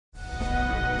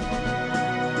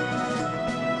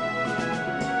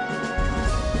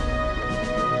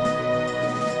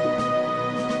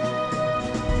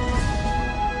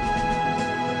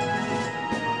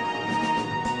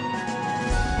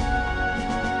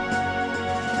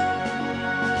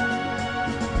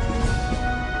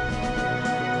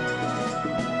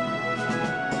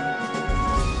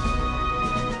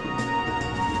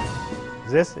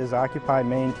This is Occupy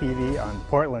Maine TV on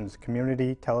Portland's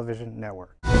Community Television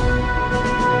Network.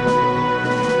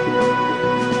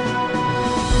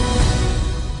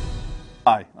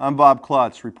 Hi, I'm Bob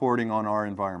Klotz reporting on our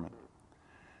environment.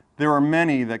 There are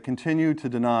many that continue to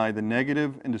deny the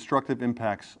negative and destructive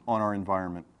impacts on our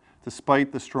environment,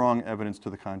 despite the strong evidence to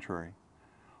the contrary.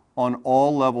 On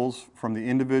all levels, from the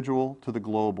individual to the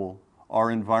global, our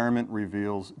environment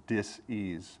reveals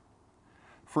dis-ease.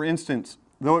 For instance,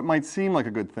 though it might seem like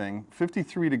a good thing,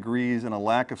 53 degrees and a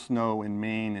lack of snow in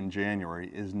Maine in January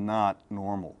is not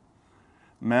normal.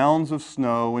 Mounds of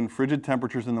snow and frigid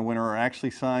temperatures in the winter are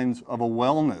actually signs of a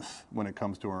wellness when it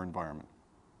comes to our environment.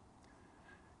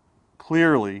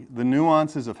 Clearly, the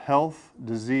nuances of health,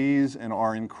 disease, and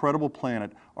our incredible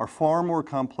planet are far more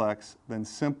complex than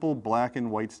simple black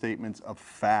and white statements of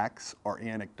facts or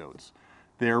anecdotes.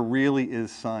 There really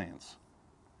is science.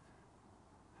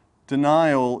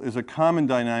 Denial is a common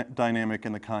dynamic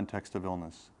in the context of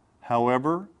illness.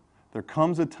 However, there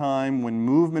comes a time when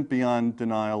movement beyond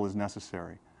denial is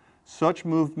necessary. Such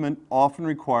movement often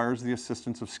requires the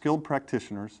assistance of skilled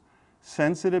practitioners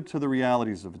sensitive to the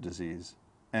realities of a disease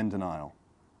and denial.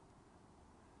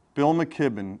 Bill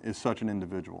McKibben is such an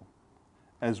individual.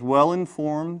 As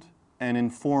well-informed and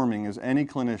informing as any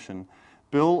clinician,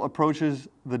 Bill approaches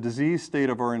the disease state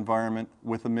of our environment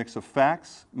with a mix of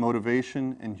facts,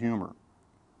 motivation, and humor.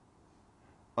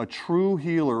 A true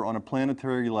healer on a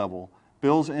planetary level,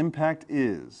 Bill's impact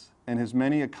is, and his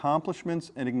many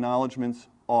accomplishments and acknowledgments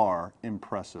are,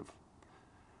 impressive.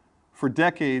 For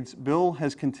decades, Bill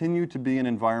has continued to be an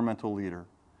environmental leader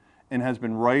and has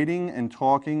been writing and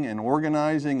talking and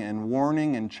organizing and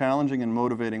warning and challenging and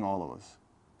motivating all of us.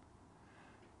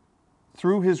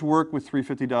 Through his work with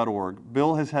 350.org,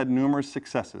 Bill has had numerous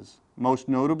successes, most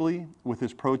notably with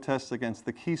his protests against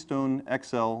the Keystone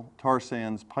XL tar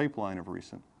sands pipeline of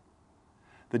recent.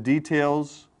 The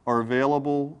details are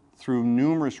available through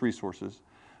numerous resources,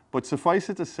 but suffice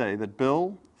it to say that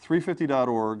Bill,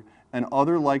 350.org, and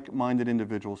other like-minded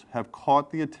individuals have caught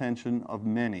the attention of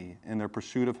many in their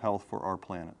pursuit of health for our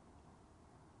planet.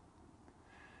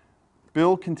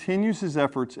 Bill continues his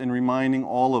efforts in reminding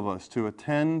all of us to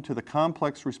attend to the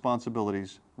complex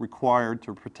responsibilities required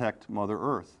to protect Mother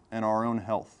Earth and our own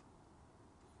health.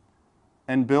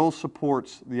 And Bill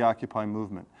supports the Occupy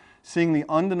movement, seeing the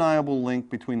undeniable link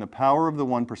between the power of the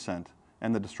 1%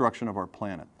 and the destruction of our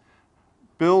planet.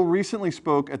 Bill recently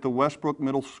spoke at the Westbrook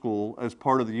Middle School as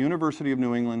part of the University of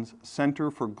New England's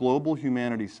Center for Global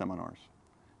Humanities seminars.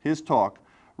 His talk,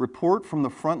 Report from the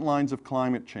Frontlines of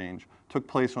Climate Change, took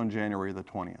place on January the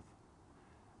 20th.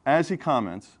 As he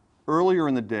comments, earlier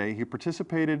in the day he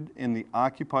participated in the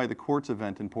Occupy the Courts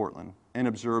event in Portland and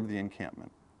observed the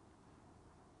encampment.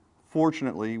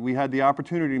 Fortunately, we had the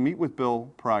opportunity to meet with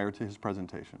Bill prior to his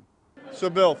presentation. So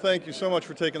Bill, thank you so much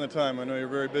for taking the time. I know you're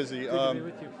very busy. Good to be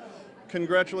with you.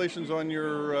 Congratulations on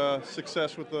your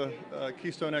success with the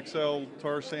Keystone XL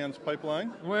tar sands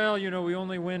pipeline. Well, you know, we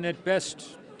only win at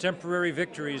best temporary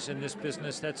victories in this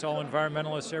business. That's all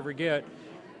environmentalists ever get.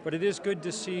 But it is good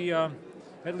to see at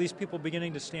least people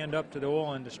beginning to stand up to the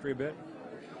oil industry a bit.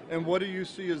 And what do you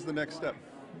see as the next step?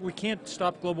 We can't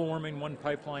stop global warming one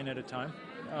pipeline at a time.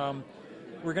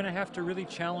 We're going to have to really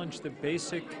challenge the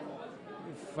basic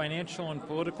financial and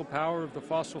political power of the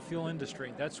fossil fuel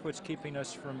industry. That's what's keeping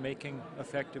us from making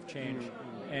effective change.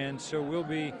 And so we'll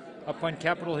be up on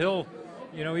Capitol Hill,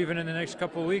 you know, even in the next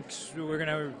couple of weeks. We're going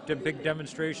to have big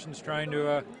demonstrations trying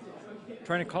to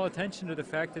call attention to the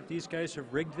fact that these guys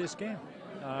have rigged this game.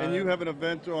 And you have an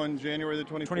event on January the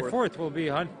 24th. 24th will be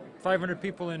 500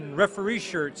 people in referee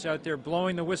shirts out there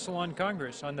blowing the whistle on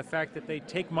Congress on the fact that they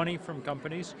take money from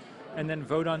companies and then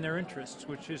vote on their interests,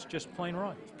 which is just plain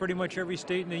wrong. Pretty much every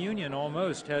state in the union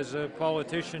almost has a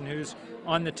politician who's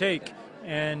on the take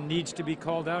and needs to be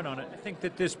called out on it. I think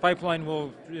that this pipeline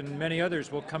will, and many others,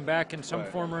 will come back in some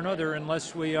form or another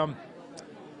unless we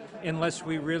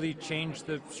really change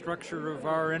the structure of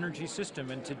our energy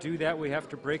system. And to do that, we have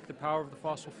to break the power of the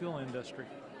fossil fuel industry.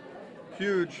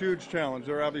 Huge, huge challenge.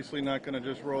 They're obviously not going to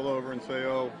just roll over and say,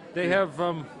 oh. They have,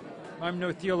 I'm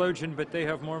no theologian, but they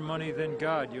have more money than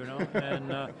God, you know,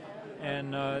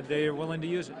 and they are willing to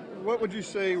use it. What would you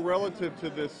say relative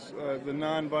to this, the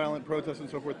nonviolent protests and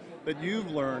so forth, that you've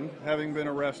learned, having been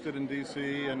arrested in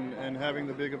D.C. and having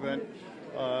the big event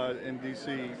in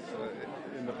D.C.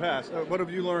 In the past? What have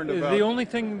you learned about? The only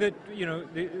thing that, you know,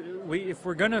 if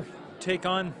we're going to take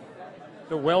on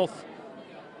the wealth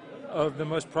of the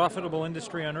most profitable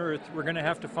industry on earth, we're going to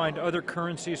have to find other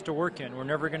currencies to work in. We're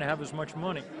never going to have as much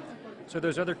money. So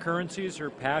those other currencies are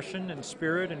passion and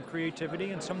spirit and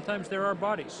creativity, and sometimes they're our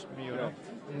bodies, you know,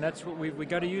 and that's what we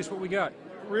got to use what we got.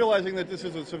 Realizing that this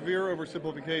is a severe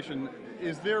oversimplification,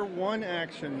 is there one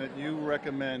action that you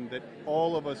recommend that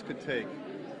all of us could take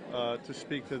to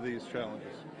speak to these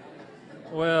challenges?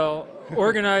 Well,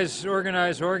 organize,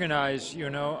 you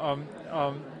know.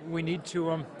 We need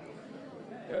to,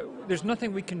 there's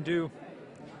nothing we can do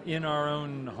in our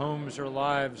own homes or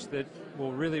lives that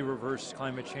will really reverse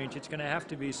climate change. It's going to have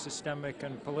to be systemic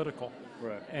and political.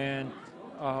 Right. And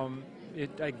we're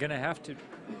going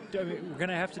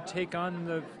to have to take on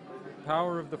the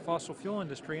power of the fossil fuel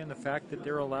industry and the fact that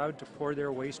they're allowed to pour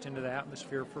their waste into the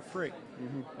atmosphere for free.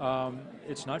 Mm-hmm.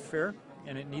 It's not fair,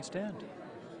 and it needs to end.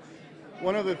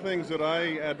 One of the things that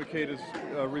I advocate is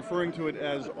referring to it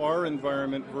as our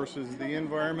environment versus the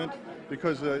environment,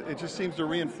 because it just seems to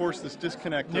reinforce this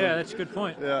disconnect. Yeah, that's a good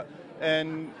point. Yeah,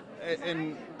 and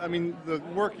I mean, the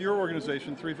work your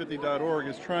organization, 350.org,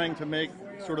 is trying to make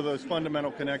sort of those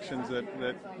fundamental connections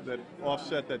that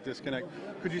offset that disconnect.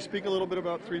 Could you speak a little bit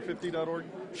about 350.org?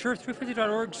 Sure.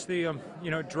 350.org's the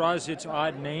draws its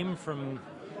odd name from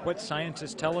what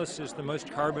scientists tell us is the most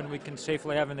carbon we can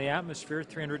safely have in the atmosphere,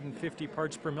 350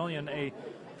 parts per million, a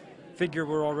figure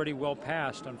we're already well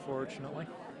past, unfortunately.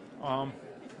 And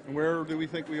where do we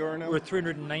think we are now? We're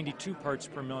 392 parts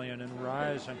per million and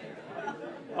rising.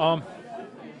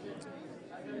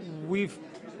 We've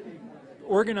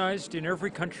organized in every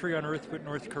country on Earth but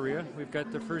North Korea. We've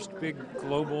got the first big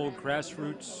global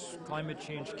grassroots climate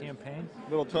change campaign. A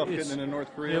little tough getting into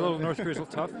North Korea. Yeah, North Korea's a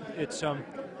little tough.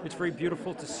 It's very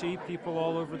beautiful to see people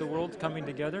all over the world coming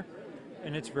together,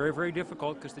 and it's very, very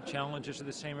difficult because the challenges are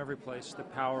the same every place. The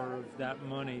power of that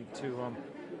money to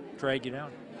drag you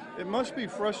down. It must be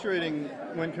frustrating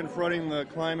when confronting the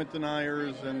climate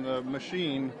deniers and the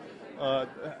machine.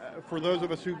 For those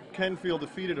of us who can feel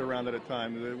defeated around it at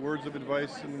times, the words of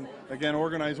advice, and again,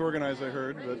 organize, I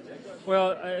heard. But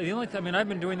well, the only thing, I've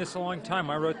been doing this a long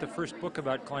time. I wrote the first book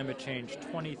about climate change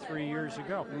 23 years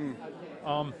ago.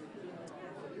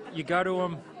 You got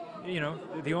to,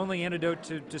 the only antidote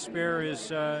to despair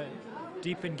is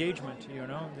deep engagement. You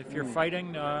know, if you're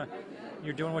fighting,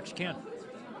 you're doing what you can.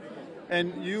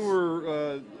 And you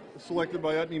were selected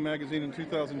by Utne magazine in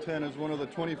 2010 as one of the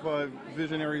 25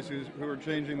 visionaries who are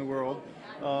changing the world.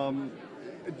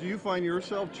 Do you find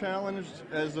yourself challenged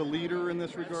as a leader in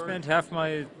this regard? I spent half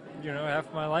my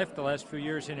life the last few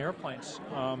years in airplanes.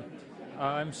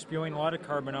 I'm spewing a lot of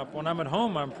carbon up. When I'm at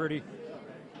home, I'm pretty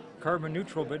carbon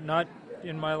neutral, but not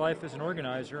in my life as an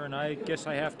organizer. And I guess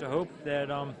I have to hope that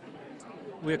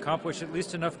we accomplish at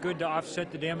least enough good to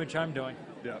offset the damage I'm doing.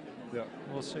 Yeah.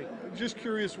 We'll see. Just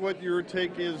curious what your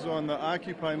take is on the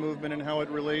Occupy movement and how it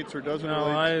relates or doesn't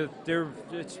relate.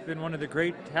 It's been one of the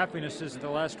great happinesses of the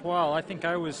last while. I think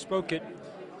I spoke at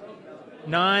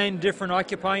 9 different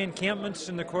Occupy encampments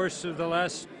in the course of the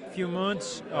last few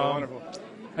months. Wonderful.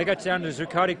 I got down to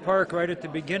Zuccotti Park right at the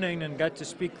beginning and got to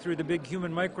speak through the big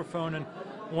human microphone, and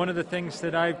one of the things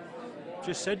that I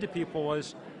just said to people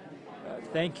was,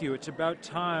 thank you. It's about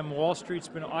time. Wall Street's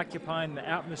been occupying the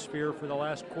atmosphere for the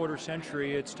last quarter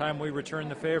century. It's time we return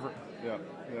the favor. Yeah.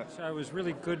 So it was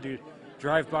really good to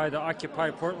drive by the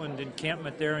Occupy Portland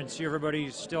encampment there and see everybody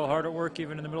still hard at work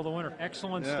even in the middle of the winter.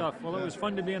 Excellent stuff. Well, it was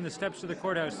fun to be on the steps of the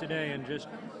courthouse today and just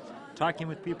talking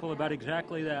with people about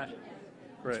exactly that.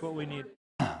 That's what we need.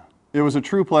 It was a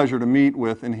true pleasure to meet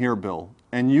with and hear Bill,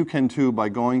 and you can too by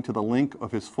going to the link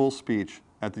of his full speech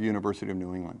at the University of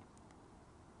New England.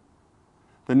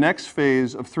 The next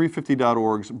phase of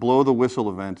 350.org's Blow the Whistle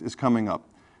event is coming up.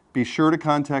 Be sure to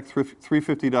contact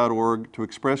 350.org to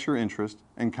express your interest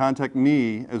and contact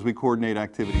me as we coordinate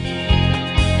activities.